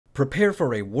Prepare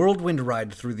for a whirlwind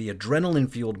ride through the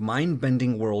adrenaline-fueled,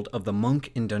 mind-bending world of the monk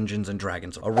in Dungeons &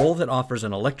 Dragons, a role that offers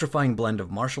an electrifying blend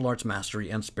of martial arts mastery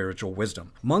and spiritual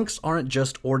wisdom. Monks aren't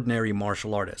just ordinary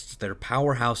martial artists, they're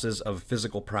powerhouses of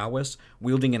physical prowess,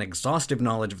 wielding an exhaustive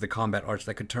knowledge of the combat arts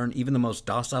that could turn even the most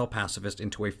docile pacifist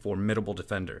into a formidable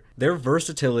defender. Their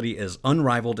versatility is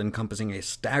unrivaled, encompassing a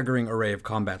staggering array of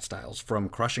combat styles, from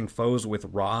crushing foes with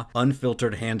raw,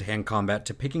 unfiltered hand-to-hand combat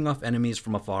to picking off enemies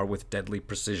from afar with deadly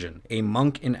precision. A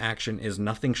monk in action is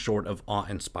nothing short of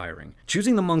awe-inspiring.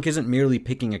 Choosing the monk isn't merely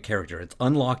picking a character, it's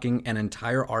unlocking an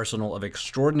entire arsenal of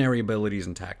extraordinary abilities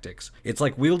and tactics. It's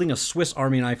like wielding a Swiss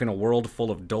army knife in a world full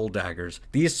of dull daggers.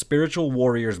 These spiritual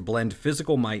warriors blend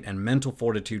physical might and mental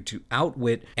fortitude to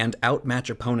outwit and outmatch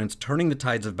opponents, turning the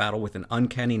tides of battle with an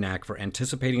uncanny knack for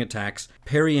anticipating attacks,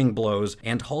 parrying blows,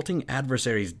 and halting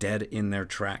adversaries dead in their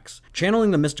tracks. Channeling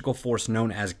the mystical force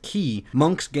known as ki,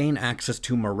 monks gain access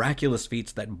to miraculous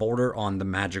feats that border on the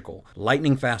magical.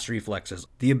 Lightning-fast reflexes,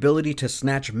 the ability to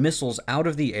snatch missiles out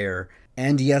of the air,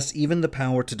 and yes, even the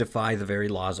power to defy the very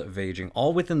laws of aging,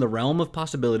 all within the realm of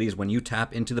possibilities when you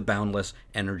tap into the boundless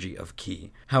energy of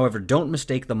ki. However, don't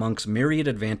mistake the monk's myriad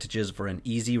advantages for an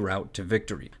easy route to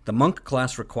victory. The monk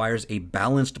class requires a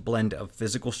balanced blend of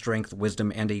physical strength,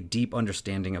 wisdom, and a deep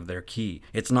understanding of their ki.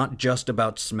 It's not just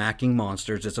about smacking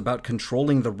monsters, it's about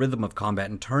controlling the rhythm of combat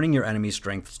and turning your enemy's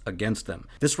strengths against them.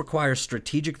 This requires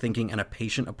strategic thinking and a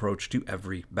patient approach to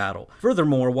every battle.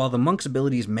 Furthermore, while the monk's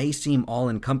abilities may seem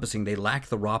all-encompassing, they lack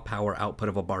the raw power output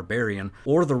of a barbarian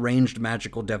or the ranged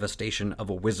magical devastation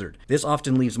of a wizard. This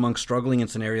often leaves monks struggling in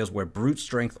scenarios where brute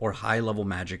strength or high-level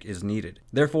magic is needed.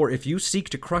 Therefore, if you seek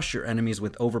to crush your enemies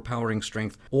with overpowering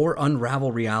strength or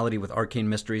unravel reality with arcane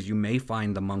mysteries, you may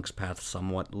find the monk's path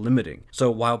somewhat limiting. So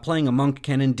while playing a monk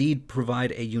can indeed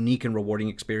provide a unique and rewarding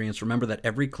experience, remember that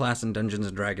every class in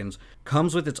Dungeons & Dragons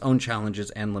comes with its own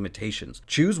challenges and limitations.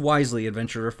 Choose wisely,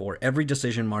 adventurer, for every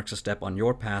decision marks a step on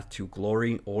your path to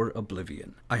glory or oblivion.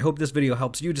 I hope this video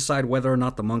helps you decide whether or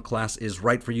not the monk class is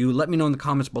right for you. Let me know in the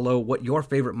comments below what your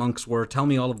favorite monks were. Tell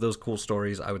me all of those cool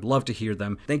stories. I would love to hear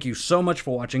them. Thank you so much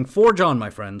for watching. Forge on, my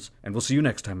friends, and we'll see you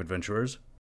next time, adventurers.